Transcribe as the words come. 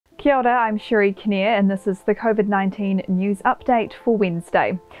Kia ora, I'm Sherry Kinnear and this is the COVID-19 news update for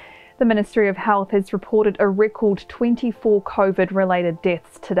Wednesday. The Ministry of Health has reported a record 24 COVID-related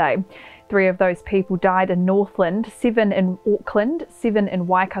deaths today. 3 of those people died in Northland, 7 in Auckland, 7 in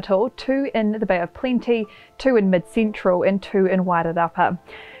Waikato, 2 in the Bay of Plenty, 2 in Mid-Central and 2 in Wairarapa.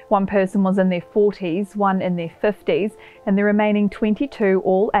 1 person was in their 40s, 1 in their 50s, and the remaining 22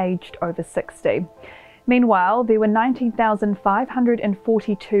 all aged over 60. Meanwhile, there were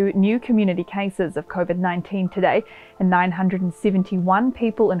 19,542 new community cases of COVID-19 today and 971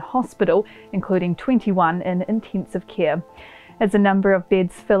 people in hospital, including 21 in intensive care. As the number of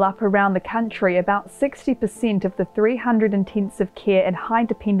beds fill up around the country, about 60% of the 300 intensive care and high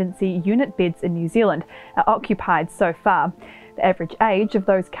dependency unit beds in New Zealand are occupied so far. The average age of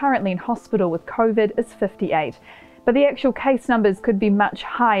those currently in hospital with COVID is 58. But the actual case numbers could be much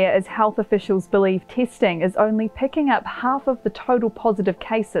higher as health officials believe testing is only picking up half of the total positive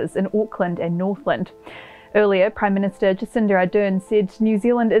cases in Auckland and Northland. Earlier, Prime Minister Jacinda Ardern said New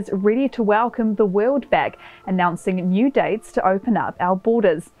Zealand is ready to welcome the world back, announcing new dates to open up our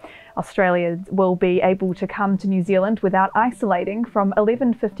borders. Australians will be able to come to New Zealand without isolating from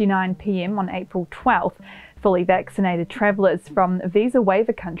 11:59 p.m. on April 12th. Fully vaccinated travellers from visa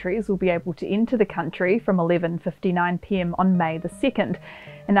waiver countries will be able to enter the country from 11:59 p.m. on May the 2nd.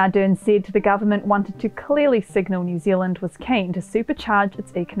 And Ardern said the government wanted to clearly signal New Zealand was keen to supercharge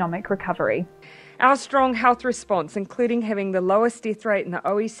its economic recovery. Our strong health response, including having the lowest death rate in the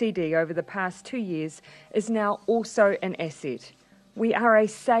OECD over the past 2 years, is now also an asset. We are a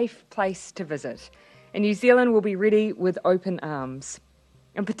safe place to visit, and New Zealand will be ready with open arms.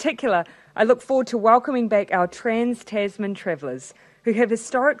 In particular, I look forward to welcoming back our trans-Tasman travellers, who have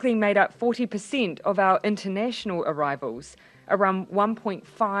historically made up 40% of our international arrivals, around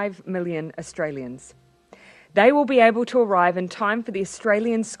 1.5 million Australians. They will be able to arrive in time for the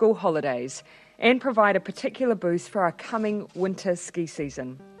Australian school holidays and provide a particular boost for our coming winter ski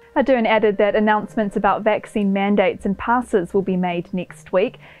season. Ardern added that announcements about vaccine mandates and passes will be made next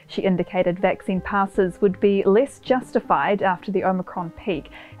week. She indicated vaccine passes would be less justified after the Omicron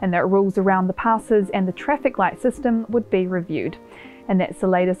peak and that rules around the passes and the traffic light system would be reviewed. And that's the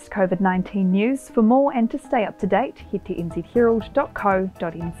latest COVID-19 news. For more and to stay up to date, head to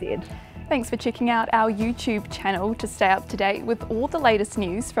nzherald.co.nz. Thanks for checking out our YouTube channel. To stay up to date with all the latest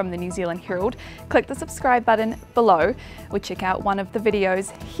news from the New Zealand Herald, click the subscribe button below or check out one of the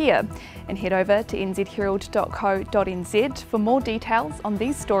videos here and head over to nzherald.co.nz for more details on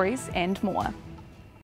these stories and more.